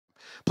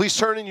Please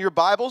turn in your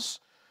Bibles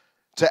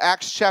to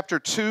Acts chapter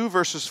 2,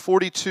 verses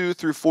 42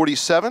 through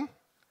 47,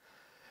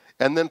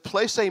 and then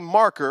place a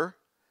marker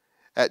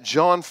at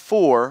John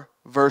 4,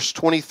 verse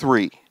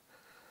 23.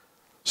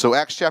 So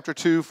Acts chapter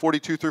 2,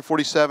 42 through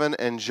 47,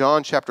 and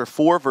John chapter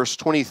 4, verse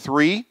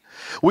 23.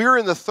 We are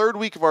in the third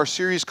week of our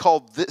series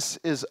called This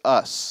Is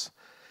Us.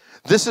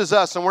 This is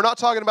us, and we're not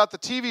talking about the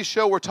TV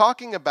show. We're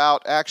talking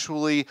about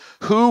actually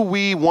who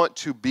we want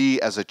to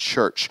be as a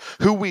church,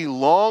 who we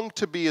long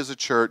to be as a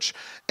church,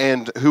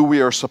 and who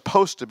we are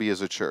supposed to be as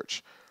a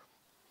church.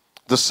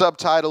 The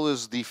subtitle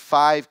is The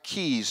 5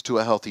 Keys to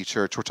a Healthy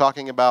Church. We're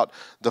talking about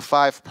the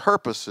 5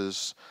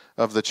 purposes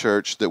of the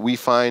church that we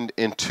find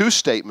in 2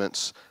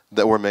 statements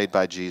that were made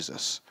by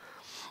Jesus.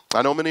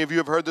 I know many of you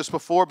have heard this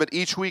before, but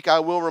each week I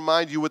will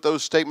remind you what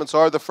those statements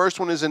are. The first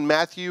one is in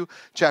Matthew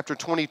chapter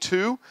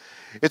 22.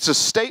 It's a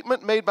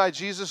statement made by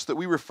Jesus that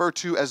we refer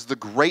to as the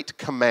Great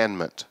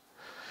Commandment.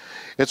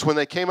 It's when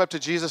they came up to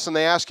Jesus and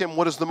they asked him,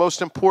 what is the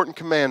most important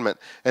commandment?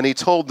 And he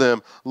told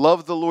them,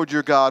 love the Lord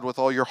your God with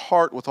all your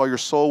heart, with all your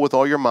soul, with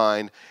all your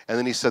mind. And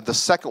then he said, the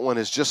second one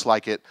is just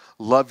like it,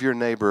 love your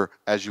neighbor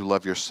as you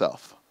love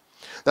yourself.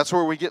 That's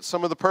where we get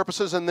some of the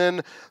purposes. And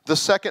then the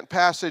second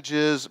passage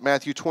is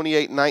Matthew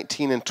 28,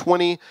 19, and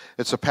 20.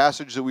 It's a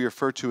passage that we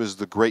refer to as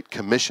the Great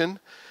Commission.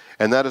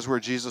 And that is where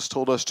Jesus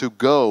told us to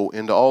go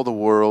into all the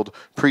world,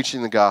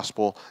 preaching the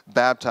gospel,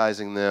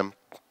 baptizing them,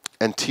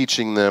 and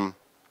teaching them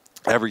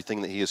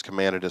everything that he has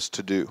commanded us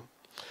to do.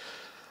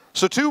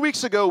 So 2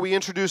 weeks ago, we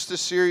introduced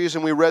this series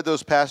and we read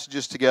those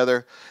passages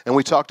together. And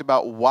we talked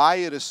about why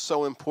it is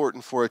so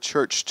important for a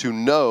church to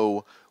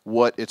know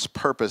what its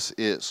purpose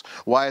is,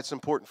 why it's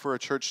important for a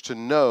church to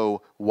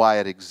know why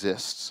it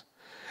exists.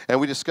 And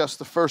we discussed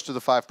the first of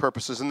the 5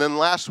 purposes. And then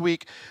last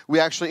week,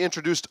 we actually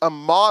introduced a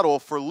model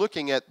for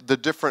looking at the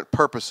different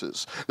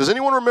purposes. Does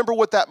anyone remember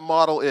what that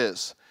model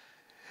is?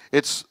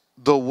 It's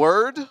the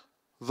word,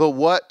 the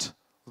what,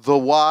 the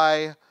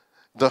why,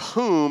 the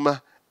whom,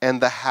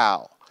 and the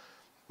how.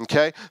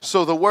 Okay?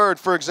 So the word,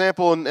 for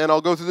example, and I'll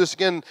go through this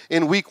again,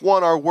 in week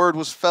 1, our word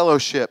was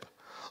fellowship.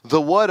 The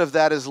what of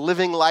that is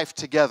living life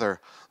together.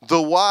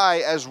 The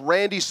why, as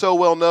Randy so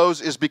well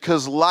knows, is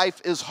because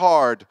life is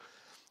hard.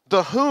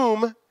 The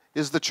whom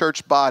is the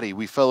church body.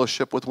 We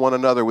fellowship with one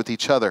another, with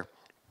each other.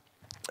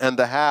 And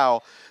the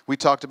how, we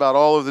talked about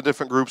all of the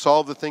different groups,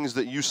 all of the things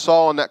that you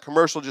saw in that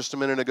commercial just a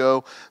minute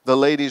ago, the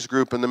ladies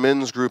group and the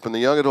men's group and the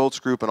young adults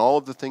group and all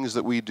of the things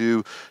that we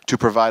do to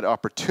provide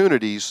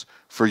opportunities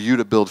for you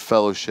to build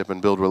fellowship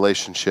and build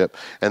relationship.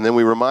 And then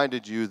we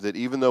reminded you that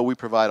even though we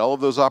provide all of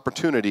those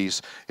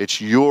opportunities,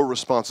 it's your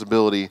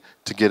responsibility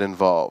to get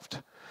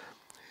involved.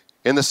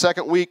 In the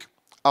second week,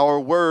 our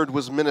word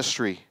was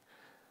ministry.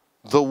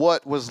 The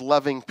what was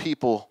loving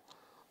people.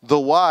 The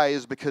why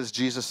is because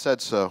Jesus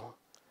said so.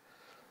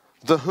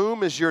 The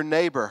whom is your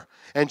neighbor.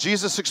 And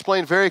Jesus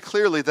explained very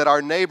clearly that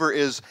our neighbor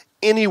is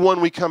anyone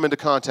we come into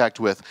contact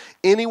with.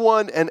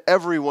 Anyone and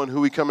everyone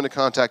who we come into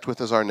contact with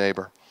is our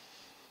neighbor.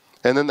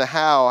 And then the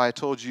how, I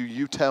told you,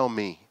 you tell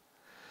me.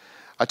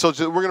 I told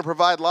you that we're going to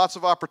provide lots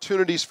of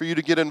opportunities for you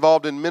to get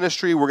involved in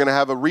ministry. We're going to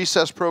have a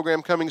recess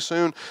program coming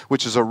soon,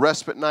 which is a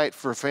respite night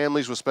for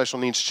families with special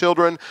needs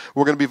children.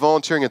 We're going to be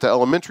volunteering at the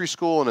elementary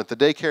school and at the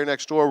daycare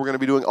next door. We're going to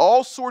be doing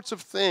all sorts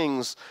of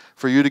things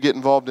for you to get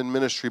involved in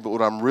ministry. But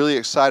what I'm really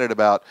excited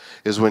about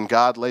is when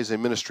God lays a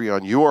ministry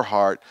on your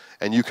heart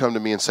and you come to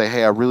me and say,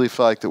 hey, I really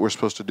feel like that we're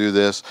supposed to do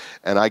this.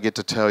 And I get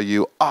to tell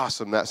you,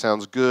 awesome, that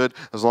sounds good.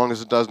 As long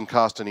as it doesn't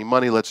cost any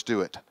money, let's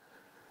do it.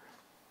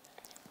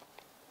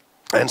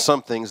 And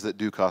some things that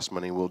do cost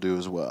money we'll do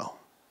as well.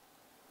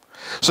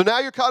 So now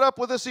you're caught up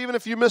with us even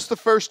if you missed the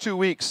first 2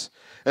 weeks.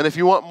 And if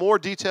you want more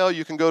detail,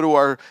 you can go to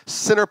our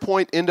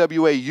CenterPoint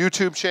NWA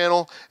YouTube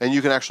channel and you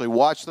can actually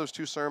watch those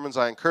 2 sermons.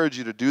 I encourage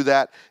you to do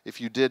that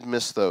if you did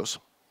miss those.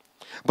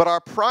 But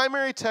our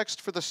primary text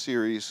for the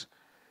series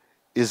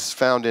is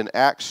found in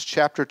Acts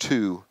chapter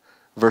 2,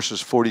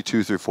 verses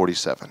 42 through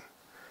 47.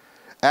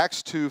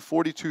 Acts 2,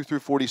 42 through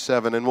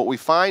 47. And what we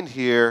find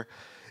here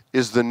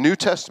is the New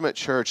Testament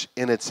church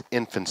in its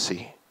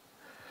infancy.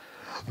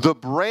 The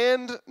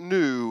brand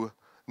new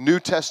New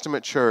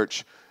Testament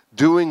church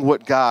doing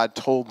what God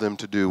told them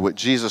to do, what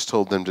Jesus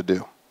told them to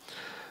do.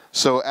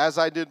 So as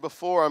I did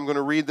before, I'm going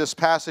to read this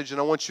passage and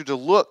I want you to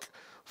look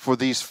for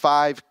these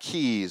 5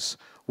 keys: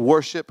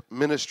 worship,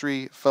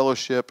 ministry,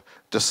 fellowship,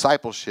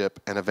 discipleship,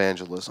 and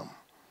evangelism.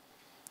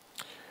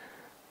 It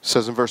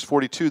says in verse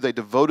 42, they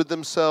devoted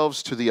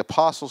themselves to the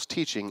apostles'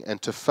 teaching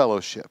and to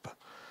fellowship,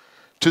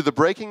 to the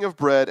breaking of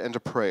bread and to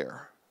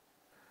prayer.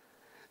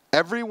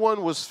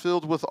 Everyone was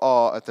filled with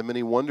awe at the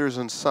many wonders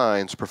and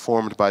signs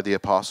performed by the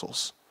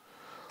apostles.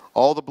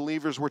 All the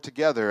believers were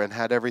together and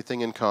had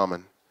everything in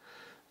common.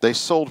 They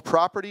sold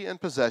property and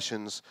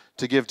possessions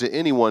to give to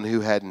anyone who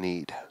had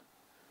need.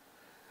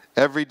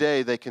 Every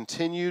day they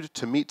continued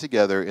to meet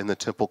together in the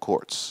temple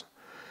courts.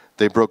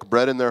 They broke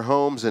bread in their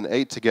homes and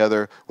ate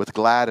together with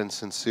glad and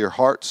sincere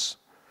hearts,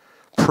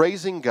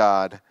 praising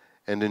God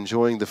and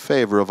enjoying the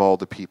favor of all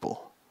the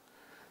people.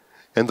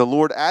 And the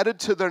Lord added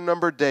to their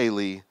number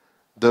daily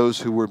those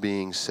who were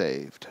being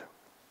saved.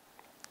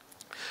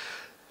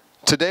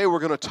 Today we're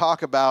going to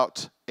talk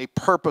about a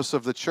purpose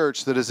of the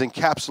church that is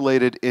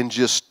encapsulated in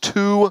just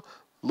two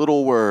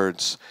little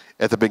words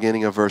at the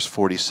beginning of verse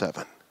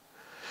 47.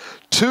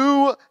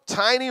 Two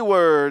tiny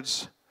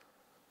words,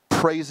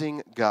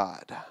 praising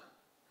God.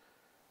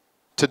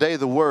 Today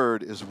the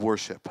word is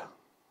worship.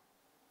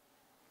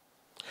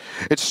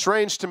 It's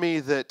strange to me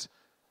that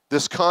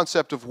this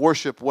concept of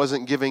worship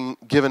wasn't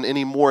given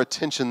any more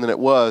attention than it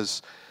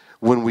was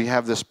when we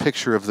have this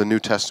picture of the New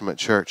Testament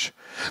church.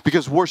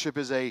 Because worship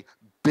is a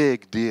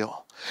big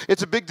deal.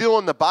 It's a big deal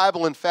in the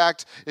Bible. In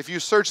fact, if you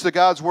search the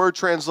God's Word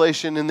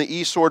translation in the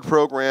eSword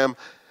program,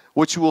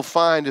 what you will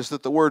find is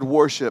that the word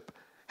worship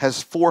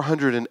has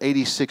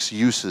 486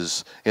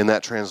 uses in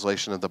that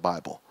translation of the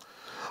Bible.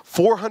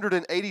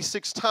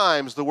 486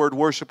 times the word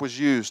worship was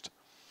used.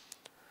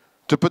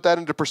 To put that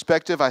into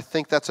perspective, I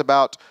think that's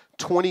about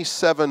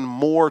 27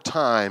 more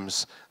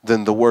times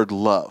than the word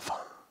love.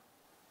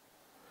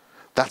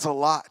 That's a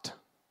lot.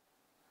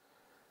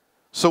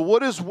 So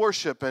what is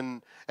worship,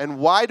 and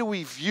why do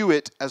we view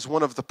it as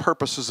one of the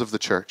purposes of the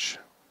church?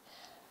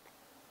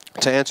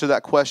 To answer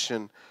that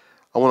question,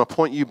 I want to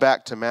point you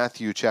back to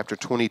Matthew chapter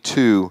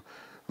 22,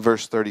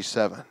 verse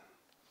 37.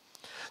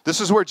 This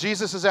is where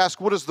Jesus is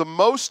asked, what is the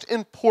most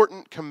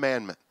important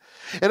commandment?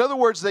 In other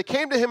words, they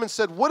came to him and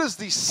said, what is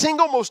the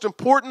single most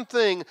important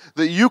thing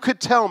that you could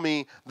tell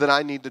me that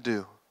I need to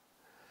do?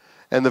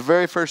 And the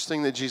very first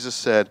thing that Jesus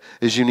said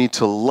is you need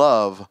to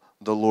love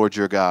the Lord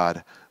your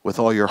God with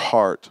all your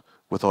heart,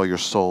 with all your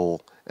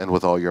soul, and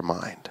with all your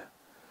mind.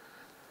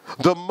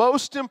 The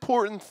most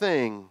important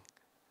thing,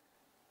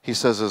 he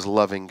says, is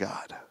loving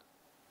God.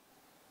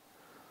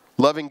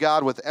 Loving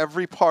God with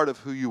every part of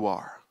who you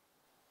are.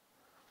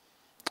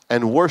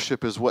 And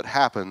worship is what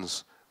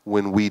happens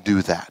when we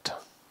do that.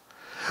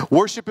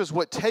 Worship is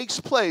what takes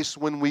place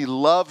when we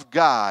love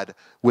God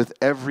with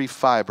every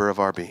fiber of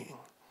our being.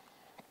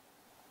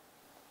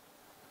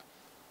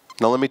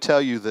 Now let me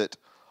tell you that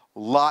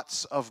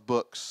lots of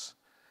books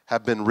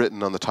have been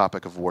written on the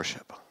topic of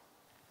worship.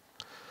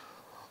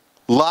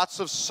 Lots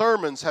of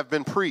sermons have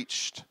been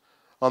preached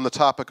on the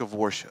topic of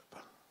worship.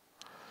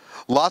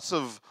 Lots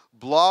of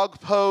blog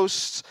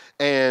posts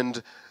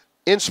and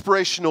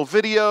inspirational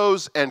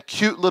videos and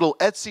cute little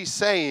Etsy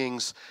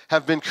sayings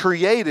have been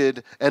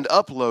created and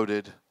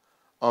uploaded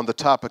on the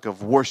topic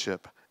of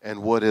worship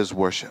and what is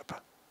worship.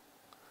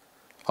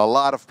 A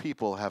lot of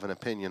people have an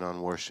opinion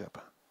on worship.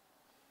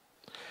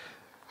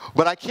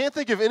 But I can't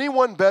think of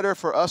anyone better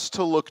for us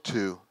to look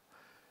to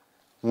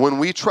when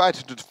we try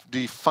to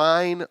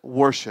define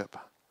worship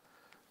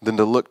than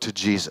to look to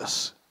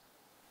Jesus.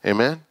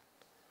 Amen?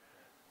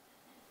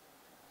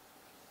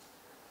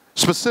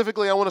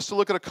 Specifically, I want us to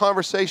look at a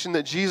conversation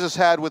that Jesus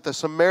had with a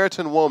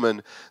Samaritan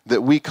woman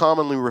that we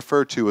commonly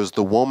refer to as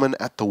the woman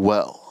at the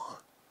well.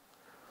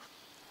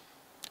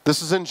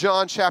 This is in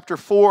John chapter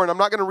 4, and I'm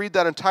not going to read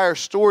that entire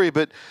story,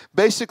 but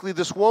basically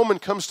this woman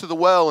comes to the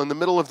well in the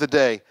middle of the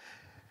day,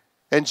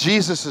 and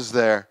Jesus is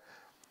there.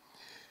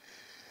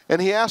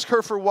 And he asks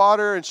her for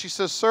water, and she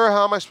says, "Sir,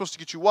 how am I supposed to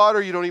get you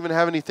water? You don't even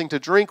have anything to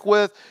drink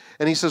with."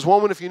 And he says,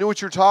 "Woman, if you knew what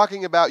you're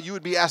talking about, you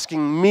would be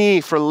asking me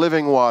for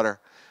living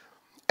water."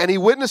 And he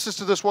witnesses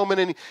to this woman,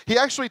 and he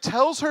actually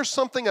tells her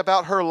something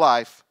about her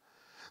life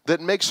that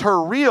makes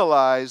her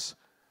realize,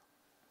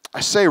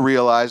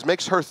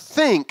 makes her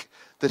think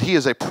that he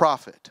is a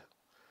prophet.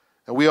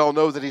 And we all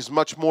know that he's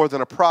much more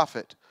than a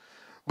prophet.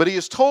 But he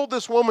has told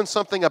this woman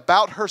something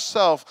about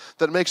herself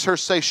that makes her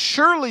say,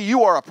 "Surely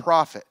you are a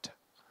prophet."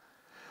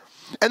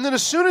 And then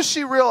as soon as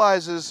she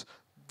realizes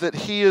that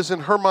he is in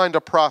her mind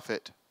a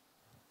prophet,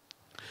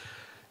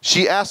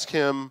 she asks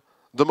him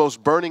the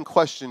most burning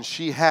question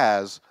she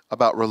has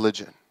about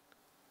religion.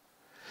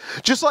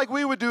 Just like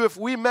we would do if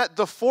we met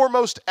the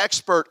foremost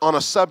expert on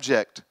a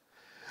subject,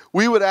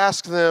 we would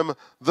ask them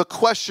the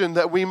question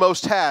that we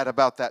most had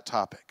about that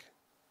topic.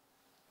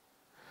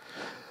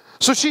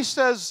 So she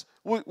says,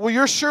 well,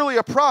 you're surely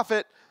a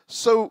prophet,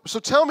 so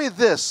tell me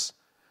this.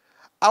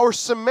 Our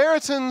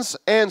Samaritans'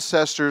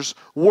 ancestors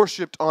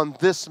worshipped on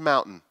this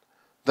mountain,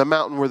 the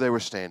mountain where they were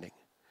standing.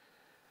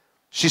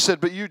 She said,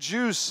 but you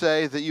Jews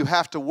say that you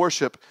have to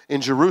worship in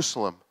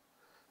Jerusalem.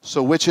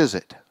 So which is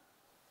it?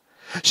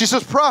 She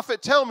says,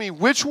 prophet, tell me,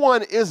 which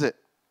one is it?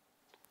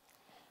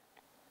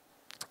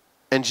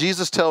 And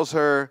Jesus tells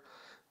her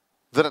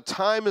that a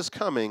time is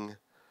coming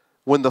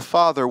when the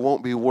Father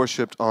won't be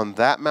worshipped on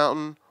that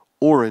mountain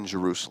or in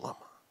Jerusalem.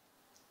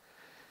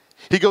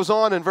 He goes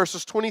on in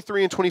verses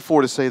 23 and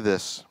 24 to say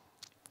this.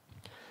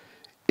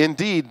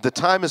 Indeed, the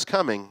time is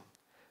coming,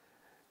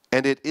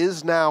 and it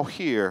is now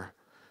here,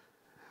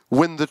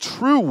 when the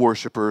true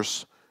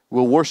worshipers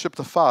will worship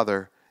the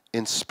Father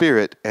in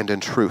spirit and in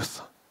truth.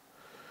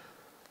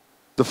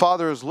 The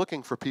Father is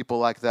looking for people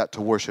like that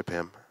to worship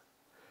him.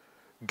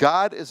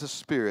 God is a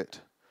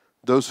spirit.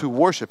 Those who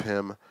worship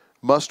him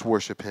must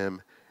worship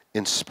him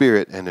in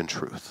spirit and in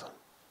truth.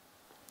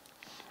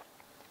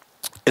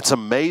 It's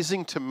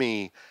amazing to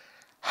me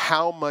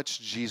how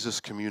much Jesus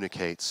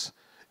communicates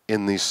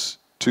in these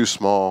two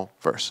small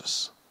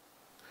verses.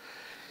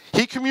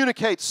 He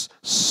communicates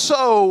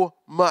so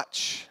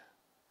much.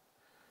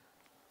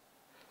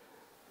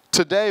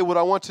 Today, what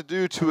I want to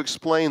do to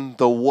explain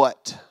the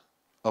what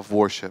of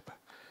worship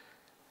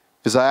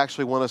is I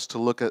actually want us to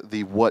look at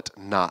the what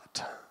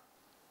not.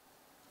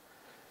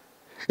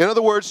 In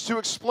other words, to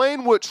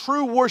explain what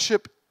true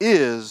worship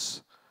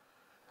is,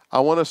 I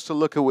want us to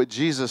look at what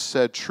Jesus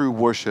said true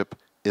worship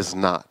is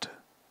not.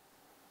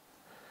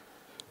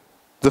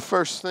 The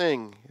first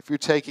thing, if you're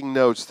taking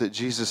notes, that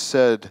Jesus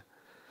said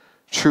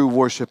true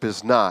worship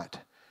is not,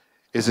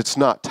 is it's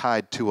not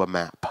tied to a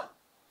map.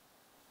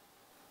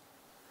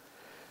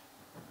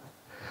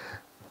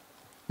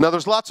 Now,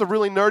 there's lots of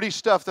really nerdy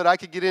stuff that I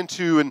could get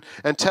into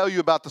and tell you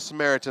about the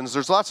Samaritans.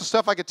 There's lots of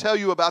stuff I could tell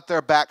you about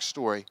their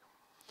backstory.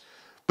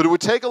 But it would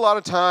take a lot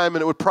of time,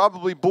 and it would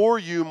probably bore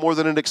you more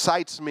than it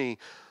excites me.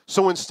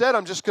 So instead,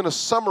 I'm just going to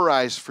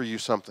summarize for you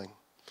something.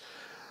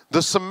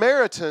 The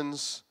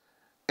Samaritans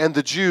and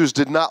the Jews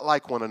did not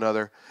like one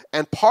another,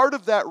 and part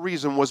of that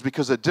reason was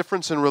because of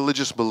difference in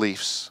religious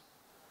beliefs.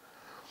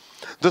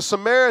 The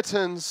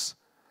Samaritans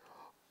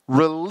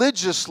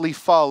religiously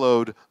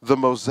followed the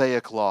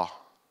Mosaic law.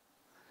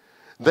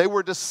 They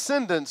were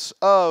descendants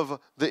of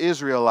the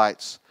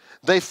Israelites.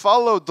 They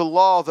followed the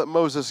law that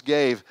Moses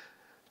gave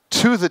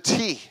to the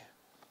T.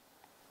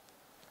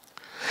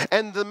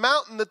 And the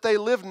mountain that they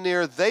lived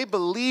near, they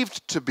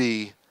believed to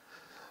be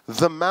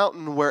the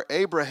mountain where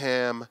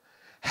Abraham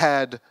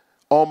had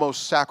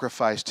almost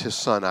sacrificed his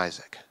son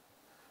Isaac.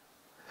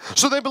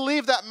 So they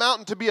believed that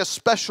mountain to be a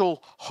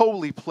special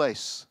holy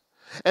place.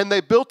 And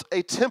they built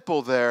a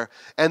temple there,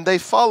 and they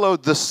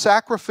followed the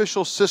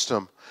sacrificial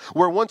system,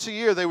 where once a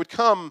year they would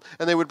come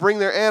and they would bring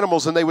their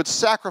animals and they would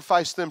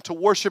sacrifice them to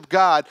worship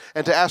God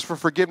and to ask for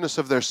forgiveness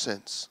of their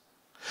sins.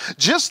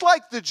 Just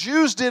like the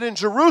Jews did in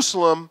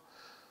Jerusalem,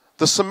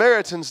 the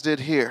Samaritans did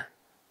here.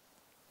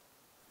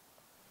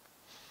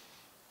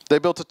 They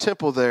built a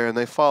temple there and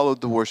they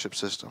followed the worship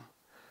system.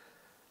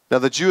 Now,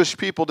 the Jewish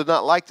people did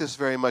not like this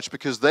very much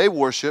because they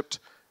worshiped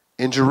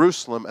in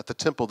Jerusalem at the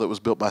temple that was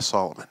built by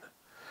Solomon.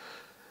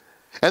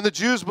 And the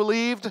Jews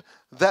believed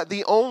that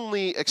the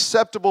only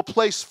acceptable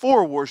place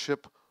for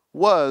worship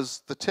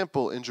was the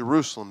temple in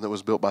Jerusalem that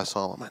was built by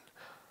Solomon.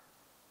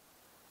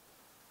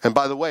 And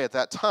by the way, at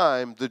that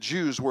time, the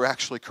Jews were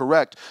actually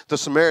correct. The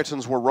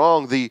Samaritans were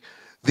wrong.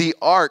 The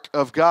ark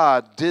of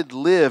God did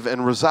live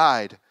and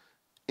reside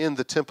in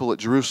the temple at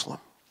Jerusalem.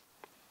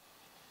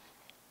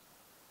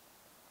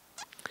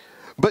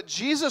 But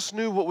Jesus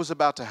knew what was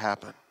about to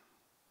happen.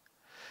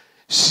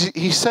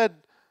 He said,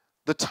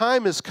 the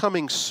time is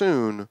coming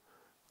soon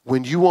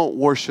when you won't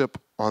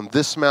worship on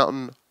this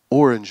mountain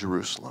or in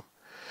Jerusalem.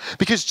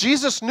 Because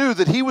Jesus knew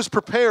that he was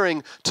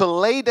preparing to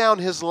lay down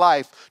his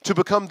life to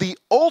become the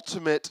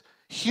ultimate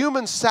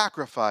human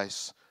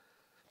sacrifice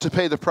to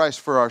pay the price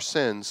for our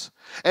sins.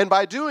 And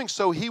by doing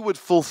so, he would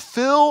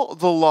fulfill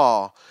the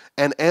law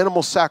and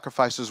animal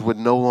sacrifices would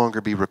no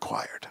longer be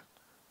required.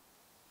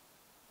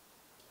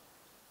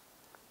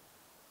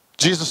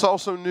 Jesus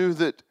also knew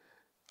that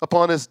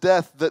upon his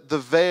death, that the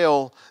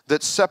veil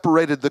that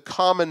separated the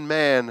common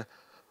man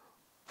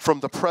from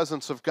the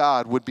presence of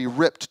God would be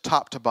ripped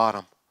top to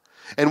bottom.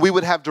 And we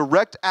would have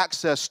direct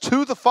access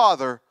to the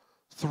Father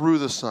through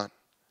the Son.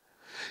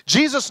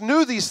 Jesus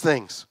knew these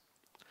things.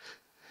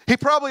 He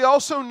probably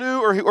also knew,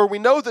 or we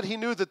know that he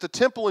knew that the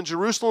temple in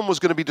Jerusalem was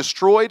going to be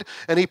destroyed,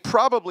 and he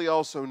probably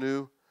also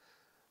knew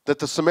that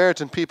the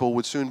Samaritan people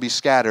would soon be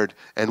scattered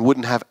and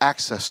wouldn't have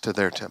access to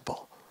their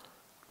temple.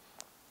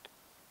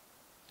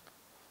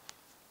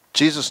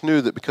 Jesus knew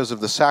that because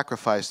of the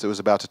sacrifice that was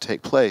about to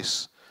take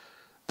place,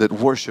 that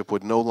worship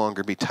would no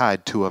longer be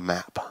tied to a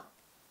map.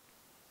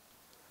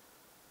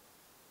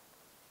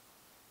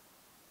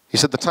 He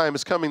said, the time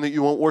is coming that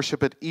you won't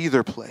worship at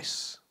either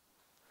place.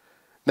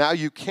 Now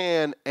you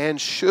can and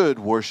should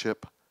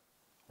worship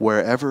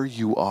wherever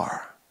you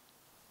are.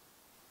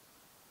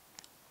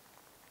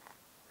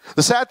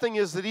 The sad thing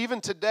is that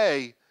even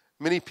today,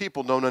 many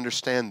people don't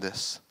understand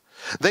this.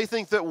 They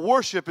think that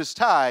worship is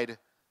tied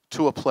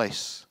to a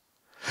place.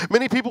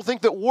 Many people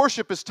think that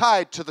worship is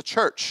tied to the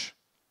church.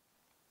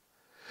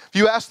 If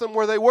you ask them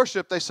where they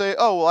worship, they say,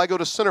 oh, well, I go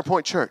to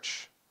CenterPoint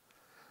Church.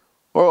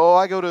 Or, oh,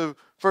 I go to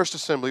First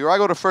Assembly. Or I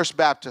go to First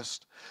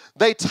Baptist.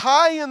 They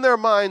tie in their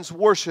minds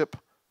worship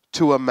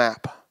to a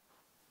map.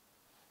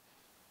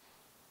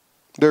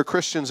 There are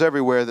Christians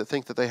everywhere that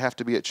think that they have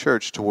to be at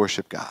church to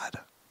worship God.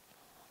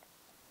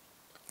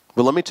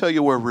 But let me tell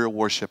you where real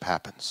worship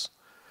happens.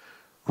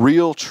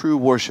 Real, true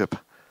worship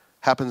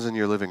happens in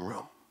your living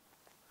room.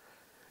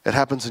 It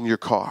happens in your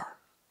car.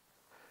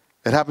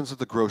 It happens at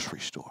the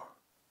grocery store.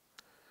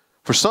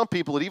 For some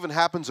people, it even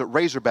happens at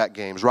Razorback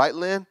games. Right,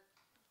 Lynn?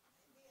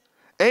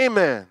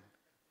 Amen.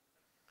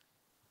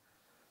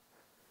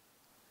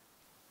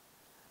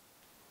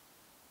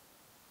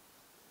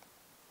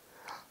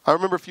 I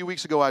remember a few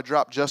weeks ago, I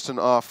dropped Justin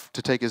off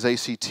to take his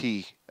ACT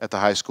at the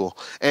high school.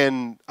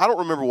 And I don't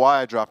remember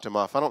why I dropped him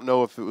off. I don't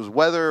know if it was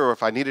weather or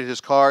if I needed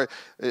his car.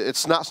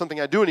 It's not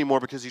something I do anymore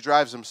because he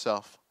drives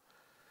himself.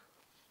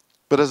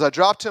 But as I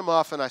dropped him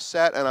off and I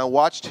sat and I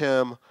watched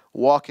him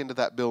walk into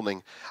that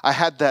building, I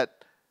had that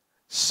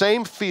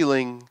same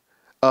feeling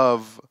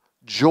of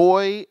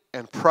joy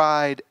and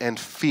pride and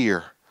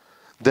fear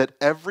that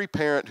every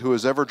parent who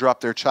has ever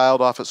dropped their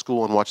child off at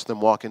school and watched them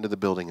walk into the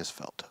building has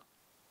felt.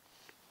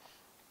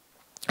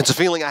 It's a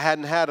feeling I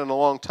hadn't had in a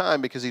long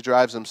time because he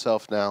drives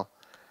himself now.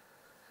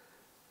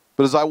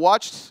 But as I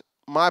watched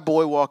my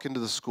boy walk into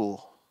the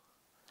school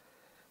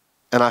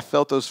and I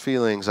felt those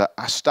feelings,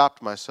 I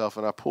stopped myself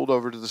and I pulled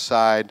over to the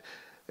side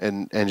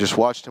and just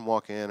watched him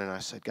walk in, and I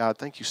said, God,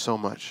 thank you so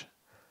much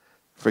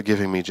for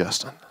giving me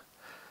Justin.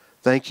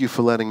 Thank you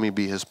for letting me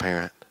be his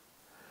parent.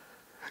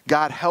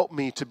 God, help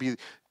me to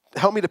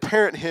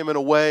parent him in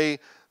a way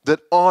that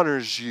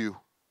honors you.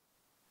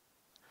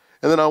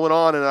 And then I went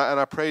on and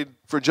I prayed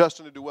for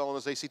Justin to do well on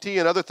his ACT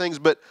and other things,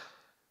 but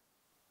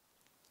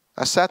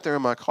I sat there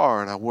in my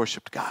car and I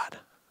worshiped God.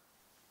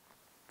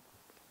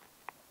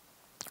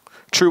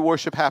 True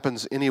worship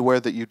happens anywhere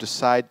that you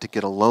decide to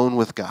get alone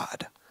with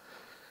God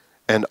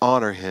and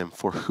honor him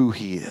for who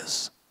he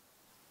is.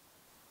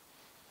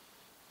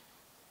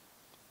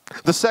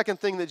 The second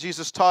thing that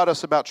Jesus taught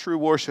us about true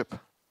worship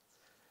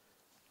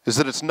is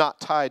that it's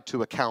not tied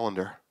to a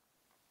calendar.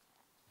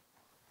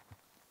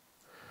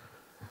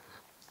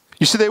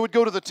 You see, they would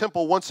go to the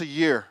temple once a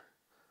year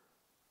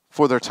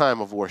for their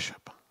time of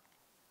worship.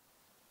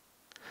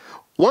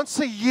 Once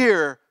a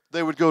year,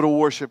 they would go to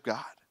worship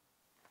God.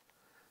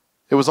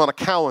 It was on a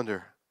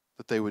calendar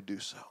that they would do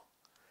so.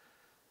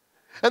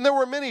 And there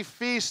were many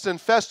feasts and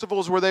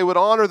festivals where they would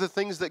honor the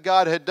things that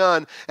God had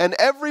done, and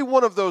every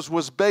one of those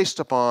was based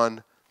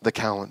upon the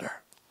calendar.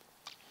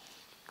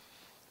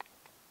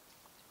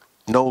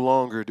 No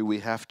longer do we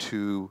have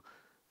to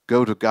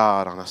go to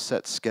God on a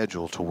set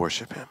schedule to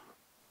worship him.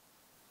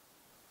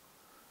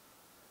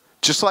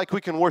 Just like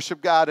we can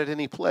worship God at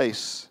any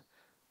place,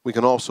 we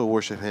can also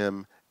worship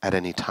him at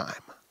any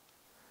time.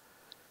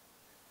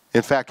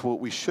 In fact, what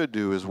we should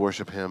do is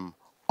worship him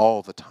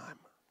all the time.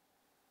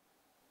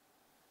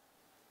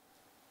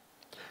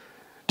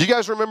 Do you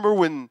guys remember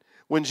when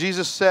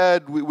Jesus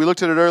said, we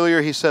looked at it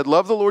earlier, he said,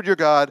 love the Lord your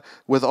God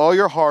with all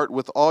your heart,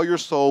 with all your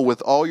soul,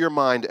 with all your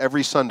mind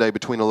every Sunday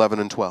between 11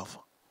 and 12.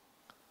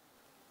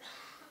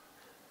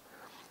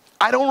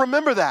 I don't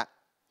remember that.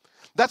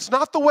 That's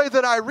not the way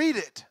that I read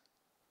it.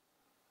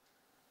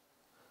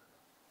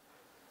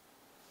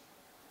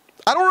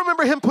 I don't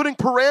remember him putting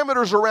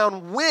parameters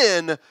around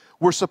when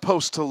we're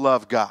supposed to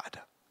love God.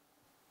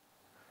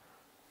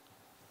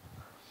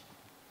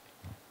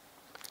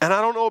 And I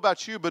don't know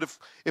about you, but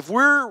if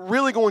we're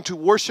really going to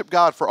worship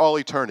God for all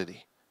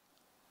eternity,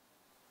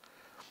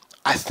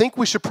 I think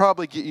we should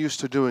probably get used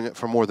to doing it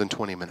for more than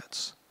 20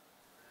 minutes.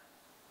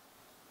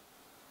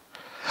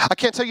 I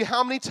can't tell you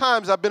how many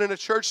times I've been in a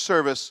church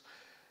service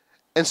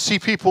and see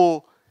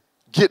people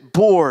get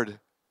bored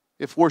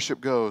if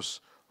worship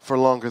goes for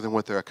longer than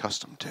what they're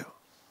accustomed to.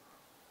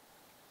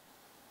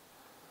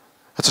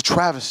 That's a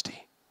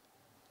travesty.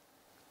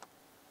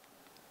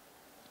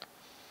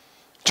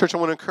 Church, I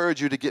want to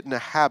encourage you to get in a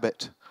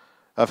habit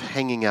of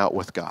hanging out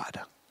with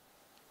God.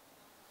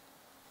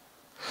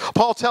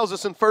 Paul tells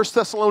us in 1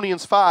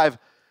 Thessalonians 5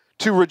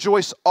 to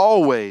rejoice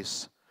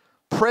always,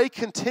 pray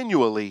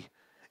continually,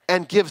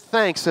 and give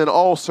thanks in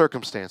all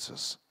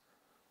circumstances.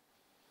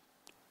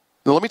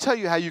 Now let me tell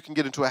you how you can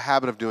get into a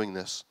habit of doing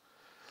this.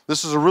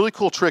 This is a really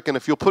cool trick, and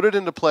if you'll put it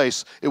into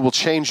place, it will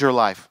change your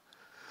life.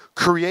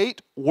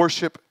 Create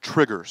worship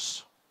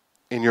triggers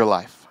in your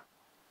life.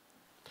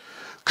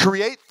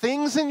 Create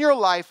things in your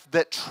life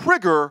that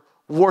trigger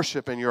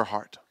worship in your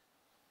heart.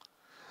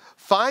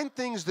 Find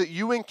things that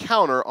you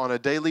encounter on a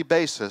daily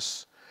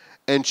basis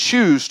and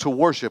choose to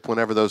worship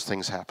whenever those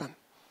things happen.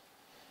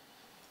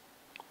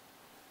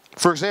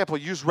 For example,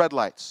 use red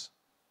lights.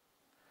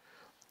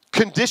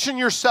 Condition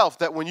yourself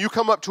that when you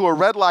come up to a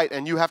red light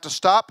and you have to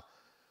stop,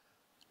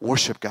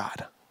 worship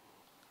God.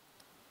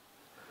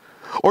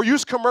 Or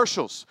use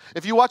commercials.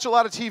 If you watch a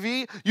lot of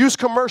TV, use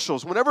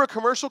commercials. Whenever a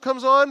commercial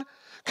comes on,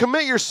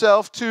 commit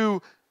yourself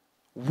to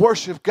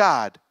worship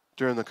God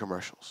during the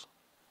commercials.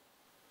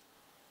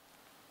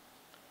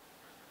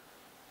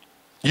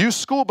 Use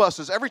school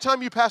buses. Every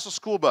time you pass a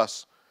school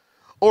bus,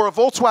 or a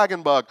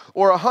Volkswagen Bug,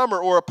 or a Hummer,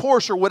 or a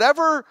Porsche, or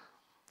whatever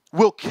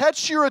will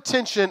catch your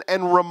attention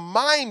and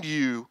remind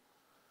you,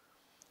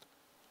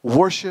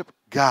 worship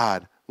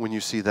God when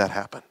you see that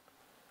happen.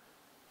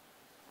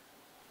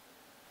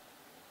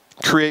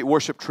 Create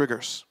worship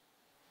triggers.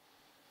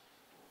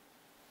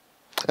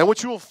 And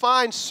what you will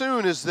find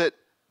soon is that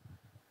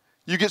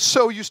you get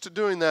so used to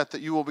doing that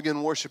you will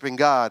begin worshiping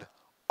God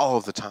all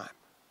of the time.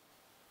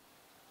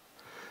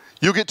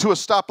 You'll get to a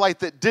stoplight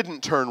that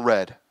didn't turn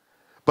red,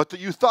 but that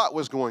you thought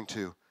was going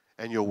to,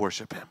 and you'll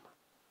worship him.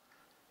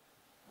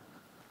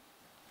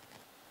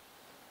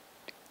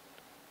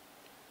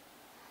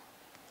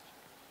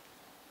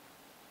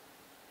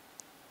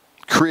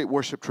 Create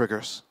worship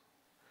triggers.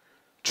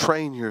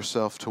 Train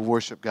yourself to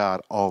worship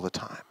God all the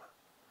time.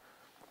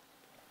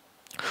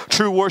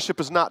 True worship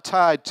is not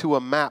tied to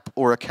a map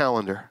or a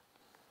calendar.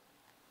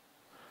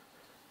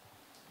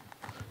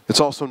 It's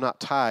also not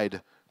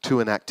tied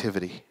to an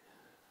activity.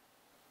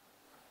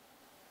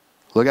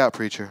 Look out,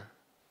 preacher.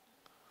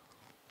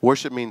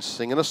 Worship means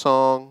singing a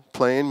song,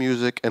 playing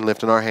music, and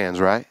lifting our hands,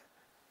 right?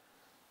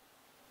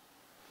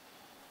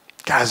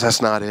 Guys,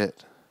 that's not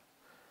it.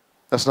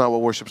 That's not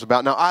what worship's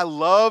about. Now, I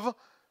love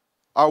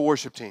our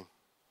worship team.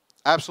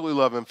 Absolutely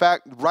love them. In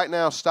fact, right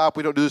now, stop.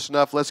 We don't do this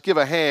enough. Let's give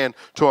a hand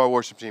to our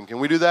worship team. Can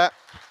we do that?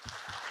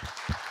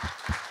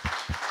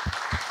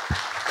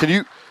 Do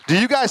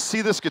you guys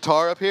see this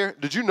guitar up here?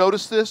 Did you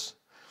notice this?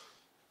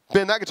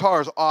 Ben, that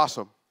guitar is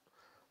awesome.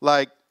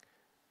 Like,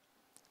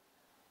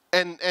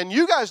 and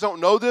you guys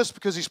don't know this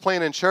because he's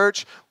playing in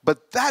church,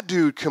 but that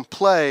dude can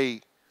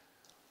play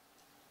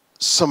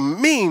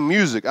some mean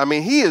music. I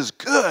mean, he is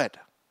good.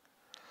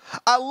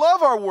 I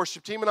love our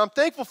worship team, and I'm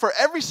thankful for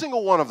every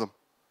single one of them.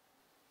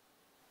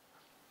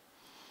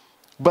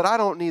 But I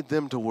don't need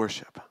them to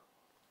worship.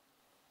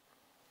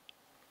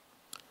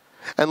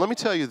 And let me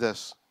tell you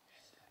this.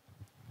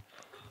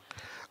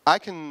 I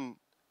can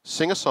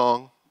sing a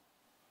song.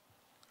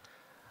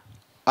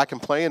 I can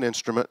play an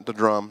instrument, the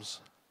drums,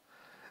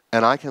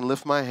 and I can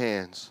lift my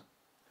hands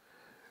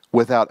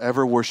without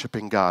ever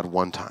worshiping God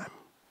one time.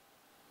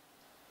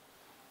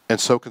 And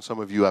so can some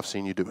of you. I've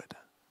seen you do it.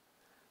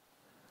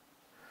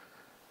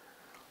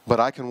 But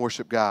I can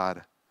worship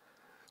God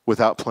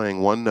without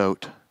playing one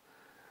note,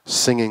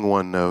 singing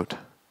one note.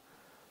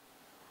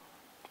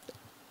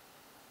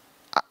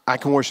 I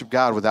can worship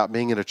God without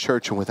being in a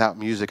church and without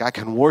music. I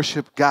can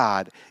worship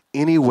God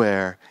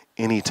anywhere,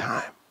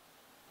 anytime.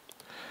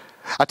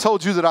 I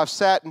told you that I've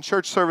sat in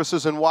church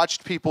services and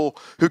watched people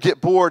who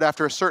get bored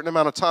after a certain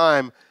amount of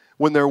time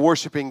when they're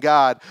worshiping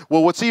God.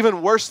 Well, what's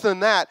even worse than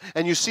that,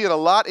 and you see it a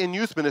lot in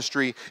youth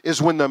ministry,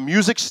 is when the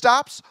music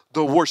stops,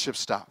 the worship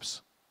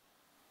stops.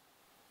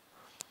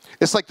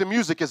 It's like the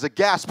music is a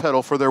gas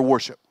pedal for their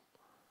worship.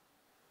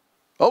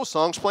 Oh,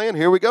 song's playing,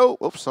 here we go.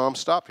 Oh, song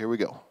stopped, here we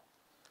go.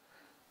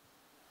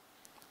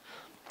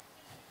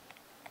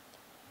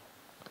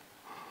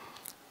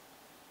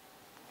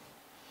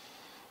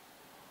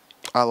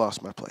 I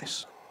lost my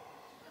place.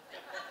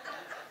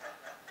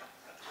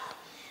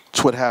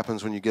 It's what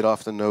happens when you get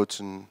off the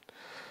notes and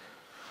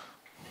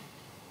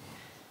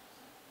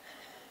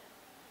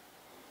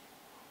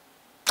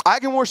I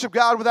can worship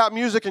God without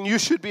music, and you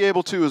should be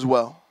able to as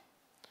well.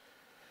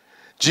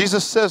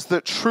 Jesus says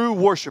that true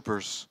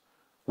worshipers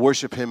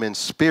worship him in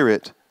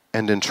spirit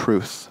and in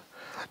truth,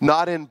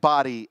 not in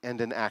body and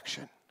in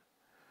action.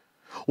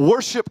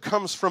 Worship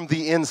comes from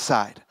the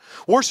inside.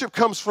 Worship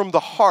comes from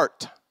the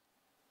heart.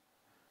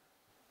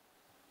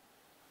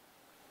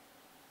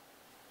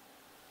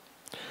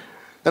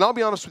 And I'll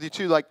be honest with you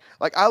too, like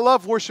I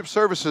love worship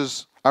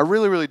services, I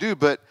really, really do,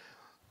 but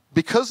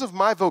because of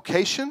my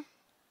vocation,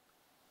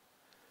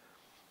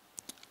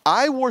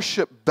 I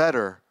worship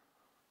better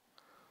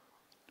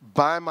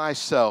by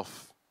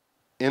myself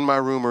in my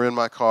room or in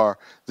my car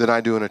than I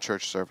do in a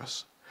church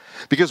service.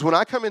 Because when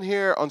I come in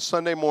here on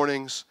Sunday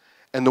mornings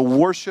and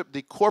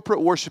the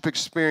corporate worship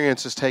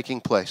experience is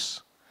taking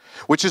place,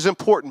 which is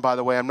important, by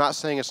the way, I'm not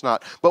saying it's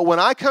not, but when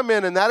I come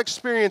in and that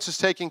experience is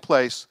taking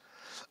place,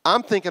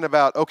 I'm thinking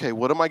about, okay,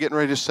 what am I getting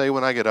ready to say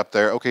when I get up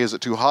there? Okay, is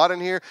it too hot in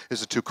here?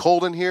 Is it too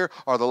cold in here?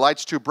 Are the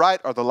lights too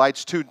bright? Are the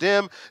lights too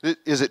dim?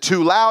 Is it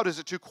too loud? Is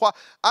it too quiet?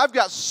 I've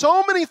got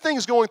so many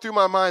things going through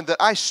my mind that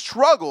I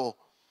struggle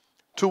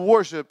to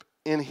worship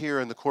in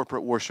here in the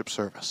corporate worship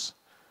service.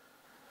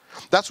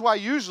 That's why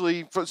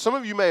usually, for some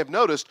of you may have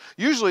noticed,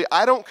 usually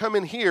I don't come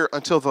in here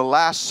until the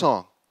last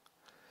song.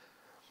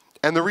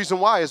 And the reason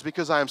why is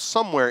because I am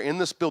somewhere in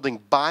this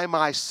building by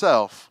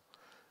myself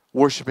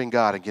worshiping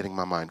God and getting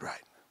my mind right.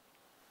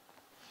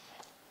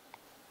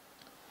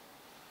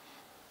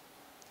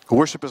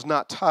 Worship is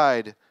not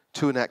tied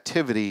to an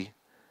activity.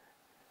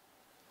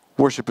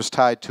 Worship is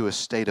tied to a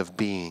state of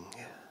being.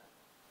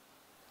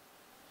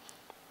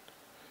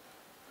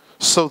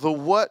 So the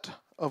what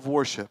of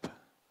worship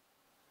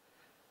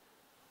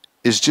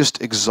is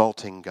just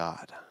exalting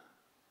God.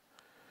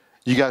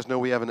 You guys know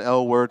we have an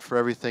L word for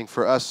everything.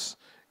 For us,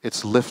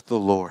 it's lift the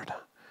Lord.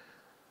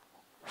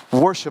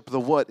 Worship, the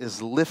what,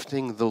 is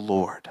lifting the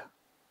Lord.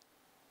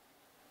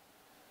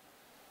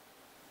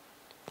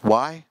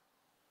 Why?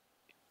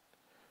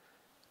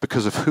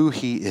 Because of who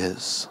he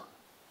is.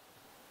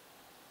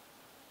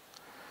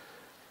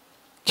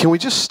 Can we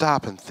just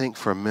stop and think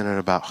for a minute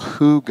about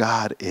who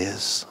God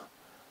is?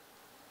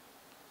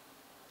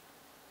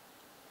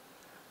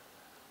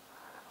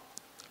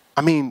 I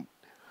mean,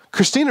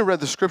 Christina read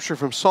the scripture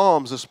from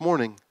Psalms this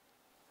morning.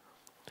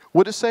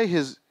 Would it say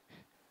his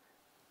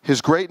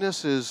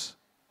greatness is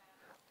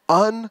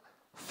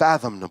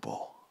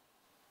unfathomable?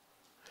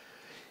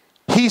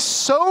 He's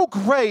so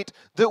great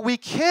that we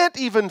can't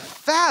even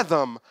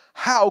fathom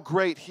how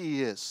great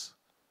he is.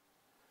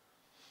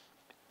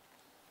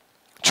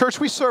 Church,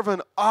 we serve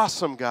an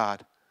awesome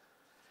God.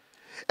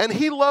 And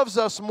he loves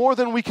us more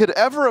than we could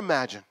ever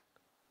imagine.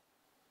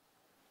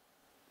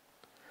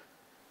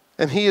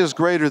 And he is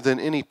greater than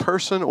any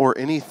person or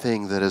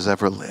anything that has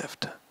ever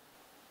lived.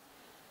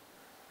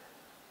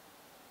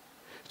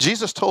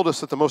 Jesus told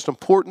us that the most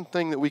important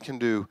thing that we can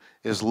do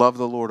is love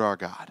the Lord our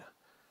God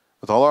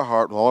with all our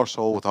heart, with all our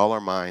soul, with all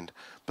our mind.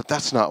 But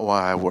that's not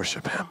why I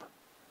worship him.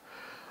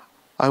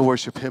 I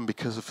worship him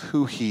because of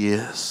who he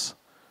is.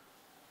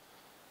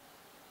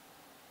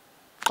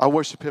 I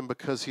worship him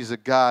because he's a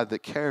God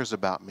that cares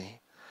about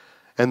me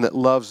and that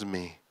loves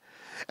me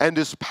and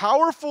is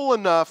powerful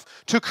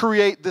enough to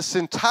create this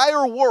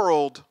entire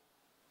world,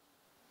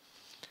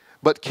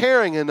 but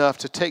caring enough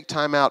to take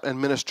time out and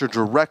minister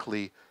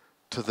directly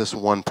to this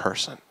one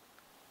person.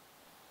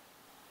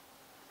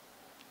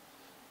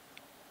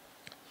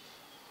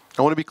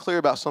 I want to be clear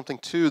about something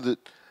too, that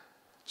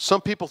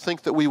some people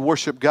think that we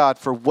worship God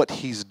for what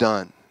he's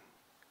done.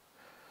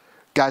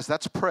 Guys,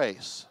 that's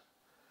praise.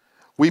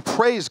 We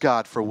praise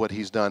God for what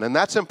he's done, and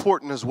that's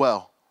important as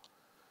well.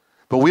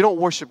 But we don't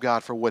worship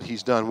God for what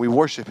he's done. We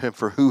worship him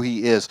for who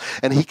he is.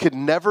 And he could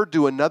never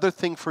do another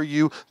thing for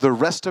you the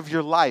rest of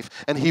your life,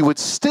 and he would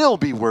still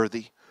be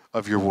worthy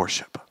of your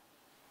worship.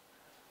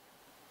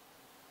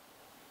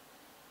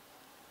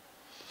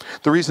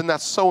 The reason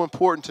that's so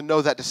important to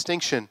know that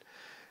distinction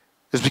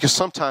is because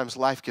sometimes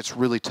life gets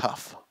really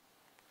tough.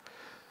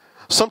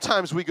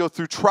 Sometimes we go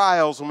through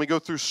trials and we go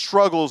through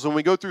struggles and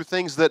we go through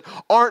things that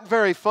aren't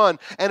very fun.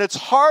 And it's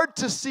hard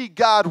to see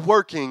God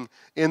working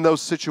in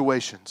those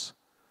situations.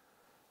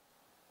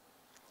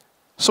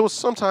 So it's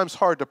sometimes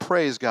hard to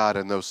praise God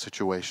in those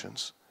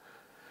situations.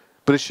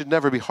 But it should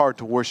never be hard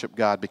to worship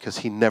God because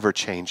he never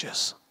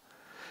changes.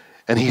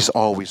 And he's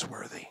always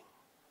worthy.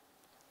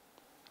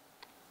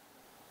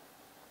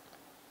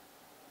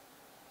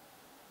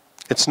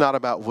 It's not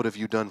about what have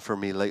you done for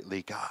me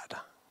lately, God.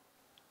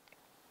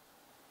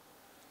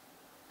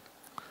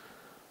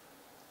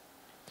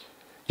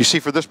 You see,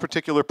 for this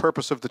particular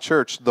purpose of the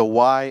church, the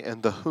why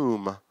and the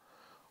whom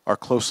are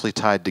closely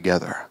tied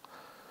together.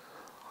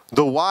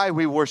 The why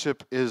we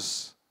worship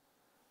is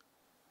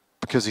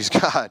because he's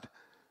God,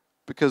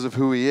 because of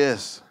who he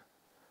is.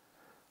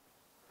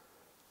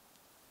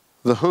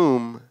 The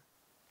whom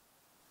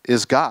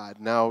is God.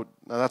 Now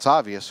that's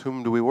obvious.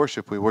 Whom do we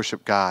worship? We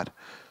worship God.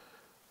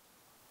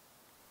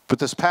 But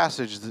this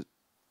passage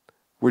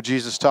where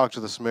Jesus talked to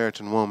the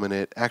Samaritan woman,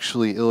 it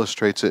actually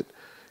illustrates it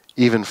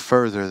even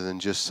further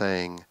than just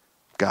saying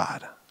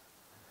God.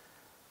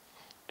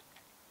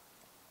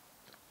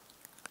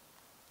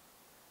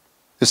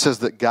 It says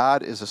that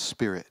God is a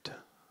spirit,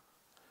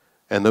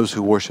 and those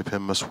who worship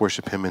him must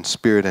worship him in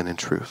spirit and in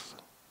truth.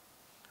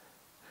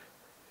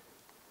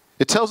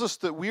 It tells us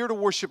that we are to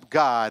worship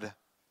God,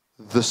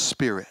 the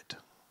Spirit.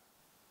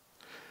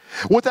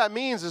 What that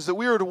means is that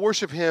we are to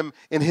worship him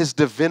in his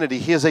divinity.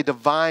 He is a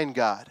divine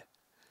God.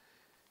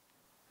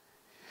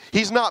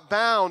 He's not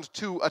bound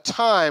to a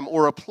time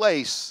or a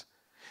place.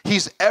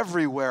 He's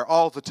everywhere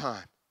all the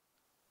time.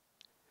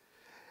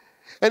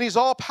 And he's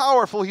all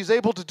powerful. He's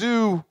able to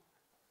do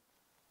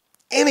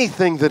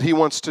anything that he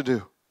wants to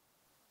do.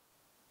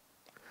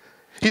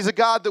 He's a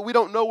God that we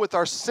don't know with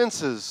our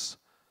senses,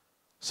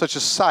 such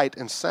as sight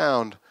and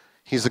sound.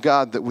 He's a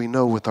God that we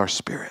know with our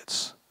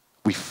spirits.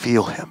 We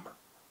feel him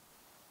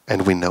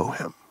and we know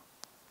him.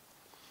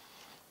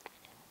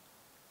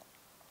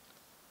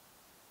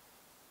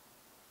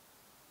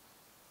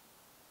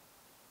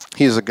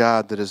 He is a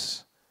God that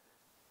is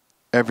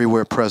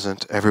everywhere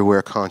present,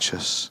 everywhere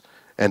conscious,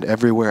 and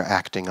everywhere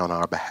acting on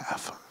our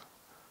behalf.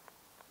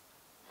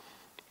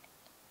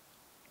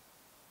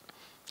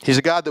 He's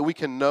a God that we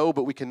can know,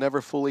 but we can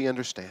never fully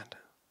understand.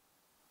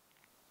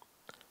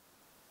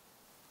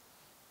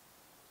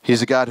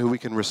 He's a God who we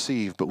can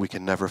receive, but we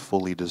can never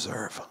fully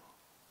deserve.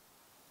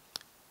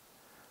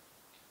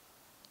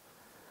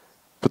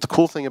 But the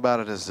cool thing about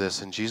it is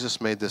this, and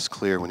Jesus made this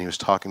clear when he was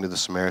talking to the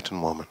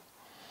Samaritan woman.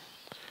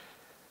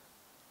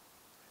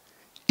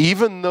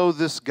 Even though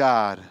this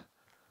God,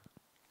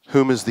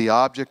 whom is the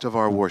object of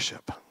our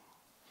worship,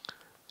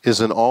 is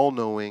an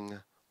all-knowing,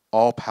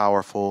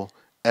 all-powerful,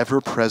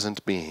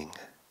 ever-present being,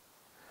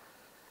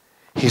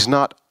 he's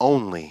not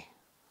only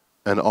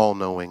an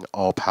all-knowing,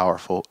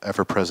 all-powerful,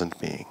 ever-present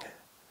being.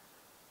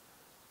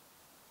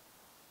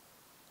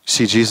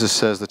 See, Jesus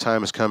says the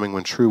time is coming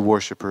when true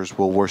worshipers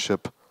will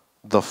worship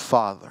the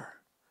Father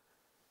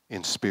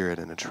in spirit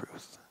and in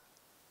truth.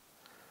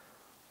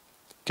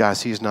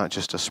 Guys, he's not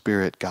just a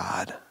spirit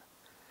God.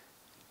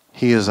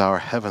 He is our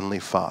heavenly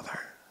Father.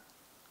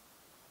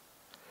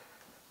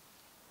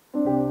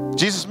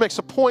 Jesus makes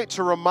a point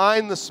to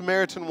remind the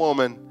Samaritan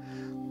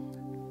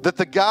woman that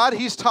the God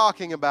he's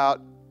talking about,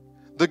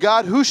 the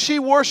God who she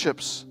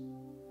worships,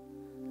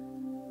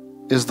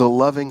 is the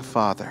loving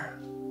Father.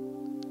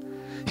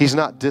 He's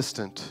not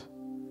distant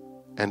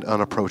and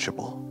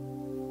unapproachable.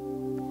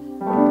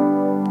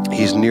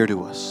 He's near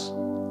to us.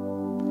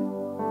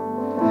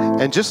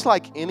 And just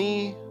like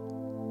any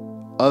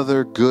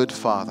other good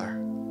father,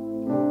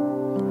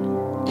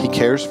 he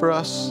cares for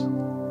us,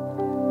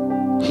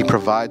 he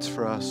provides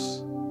for us,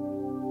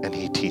 and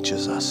he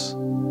teaches us.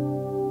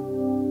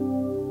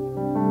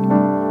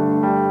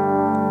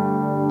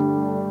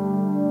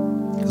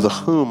 The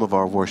whom of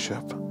our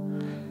worship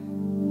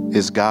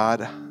is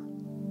God,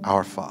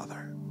 our Father.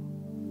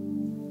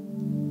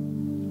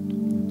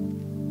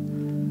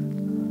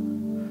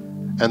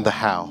 And the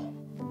how.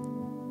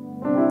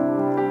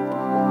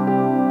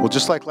 Well,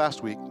 just like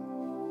last week,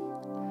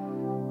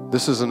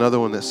 This is another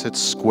one that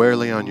sits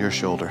squarely on your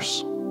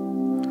shoulders.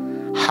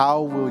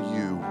 How will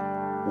you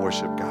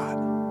worship God?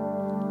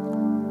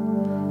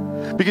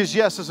 Because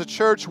yes, as a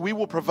church, we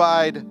will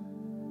provide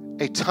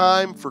a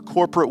time for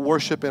corporate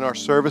worship in our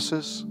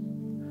services.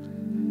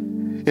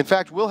 In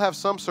fact, we'll have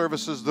some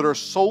services that are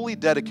solely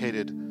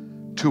dedicated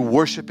to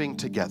worshiping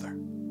together.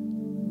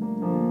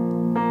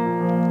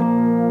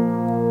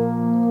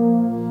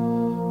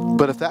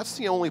 But if that's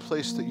the only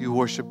place that you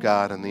worship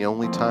God and the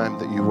only time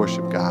that you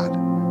worship God,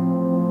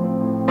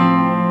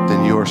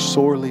 then you are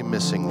sorely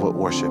missing what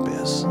worship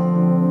is.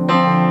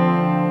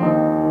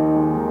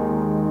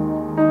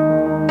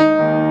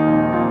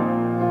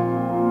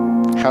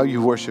 How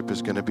you worship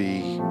is going to be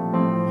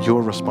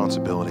your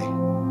responsibility.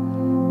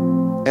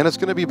 And it's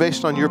going to be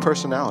based on your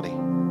personality.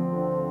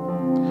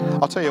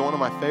 I'll tell you, one of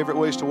my favorite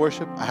ways to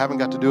worship, I haven't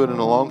got to do it in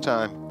a long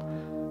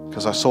time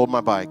because I sold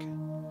my bike.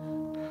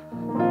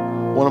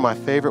 One of my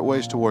favorite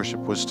ways to worship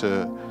was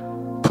to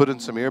put in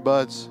some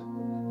earbuds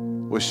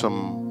with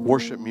some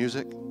worship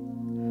music,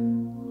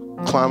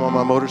 climb on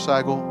my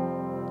motorcycle,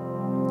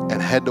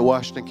 and head to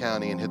Washington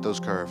County and hit those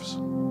curves.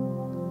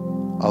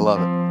 I love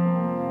it.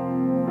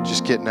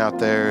 Just getting out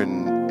there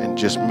and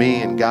just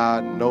me and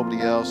God and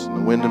nobody else,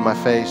 and the wind in my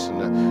face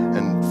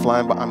and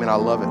flying by. I mean, I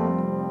love it.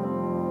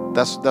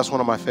 That's one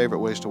of my favorite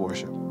ways to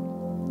worship.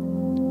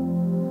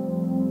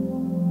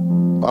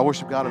 I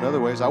worship God in other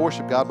ways. I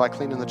worship God by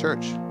cleaning the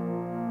church.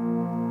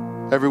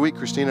 Every week,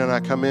 Christina and I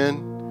come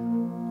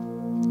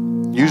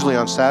in, usually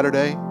on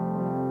Saturday.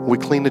 We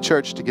clean the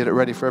church to get it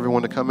ready for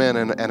everyone to come in.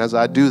 And as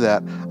I do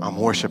that, I'm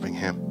worshiping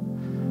Him.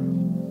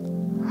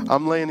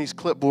 I'm laying these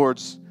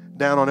clipboards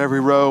down on every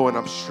row, and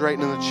I'm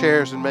straightening the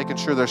chairs and making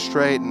sure they're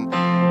straight. And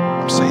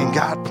I'm saying,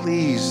 God,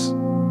 please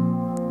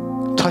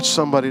touch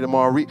somebody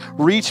tomorrow.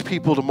 Reach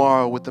people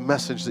tomorrow with the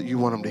message that you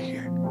want them to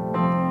hear.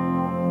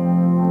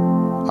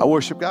 I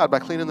worship God by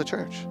cleaning the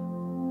church.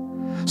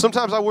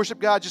 Sometimes I worship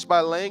God just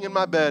by laying in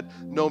my bed.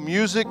 No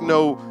music,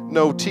 no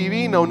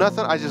TV, no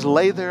nothing. I just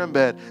lay there in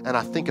bed and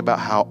I think about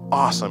how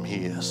awesome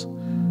He is.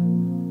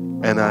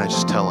 And then I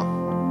just tell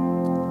Him.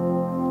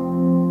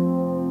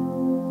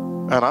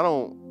 And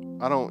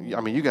I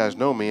mean, you guys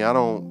know me. I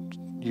don't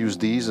use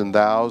these and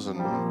thous and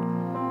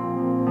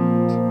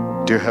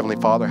dear Heavenly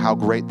Father, how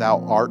great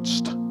Thou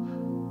art'st.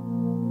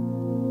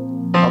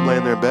 I'm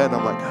laying there in bed and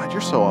I'm like, God,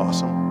 You're so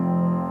awesome.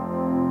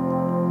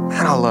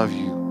 Man, I love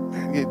You.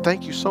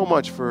 Thank You so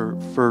much for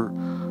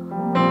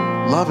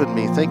loving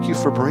me. Thank You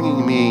for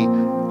bringing me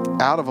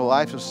out of a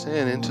life of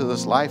sin into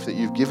this life that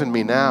You've given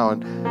me now.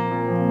 And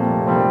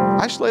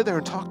I just lay there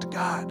and talk to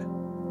God.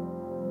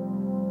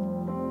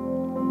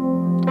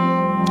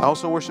 I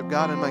also worship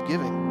God in my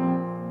giving.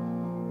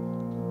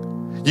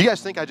 You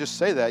guys think I just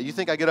say that. You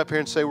think I get up here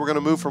and say we're going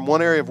to move from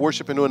one area of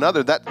worship into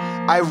another. That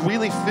I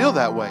really feel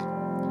that way.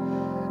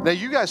 Now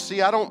you guys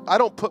see, I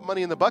don't put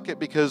money in the bucket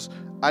because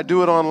I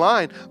do it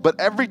online. But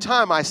every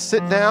time I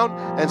sit down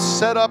and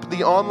set up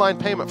the online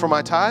payment for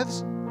my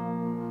tithes,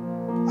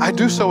 I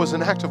do so as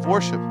an act of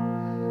worship.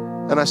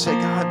 And I say,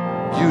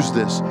 God, use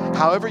this.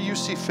 However you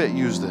see fit,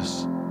 use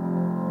this.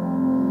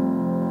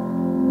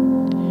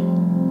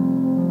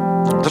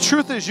 The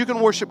truth is, you can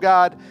worship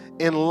God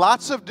in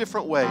lots of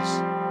different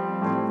ways.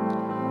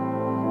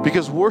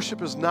 Because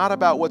worship is not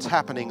about what's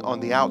happening on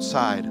the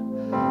outside.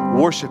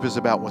 Worship is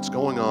about what's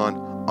going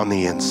on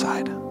the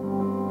inside.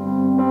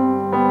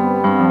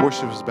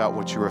 Worship is about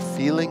what you are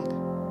feeling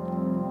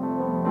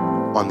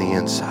on the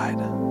inside.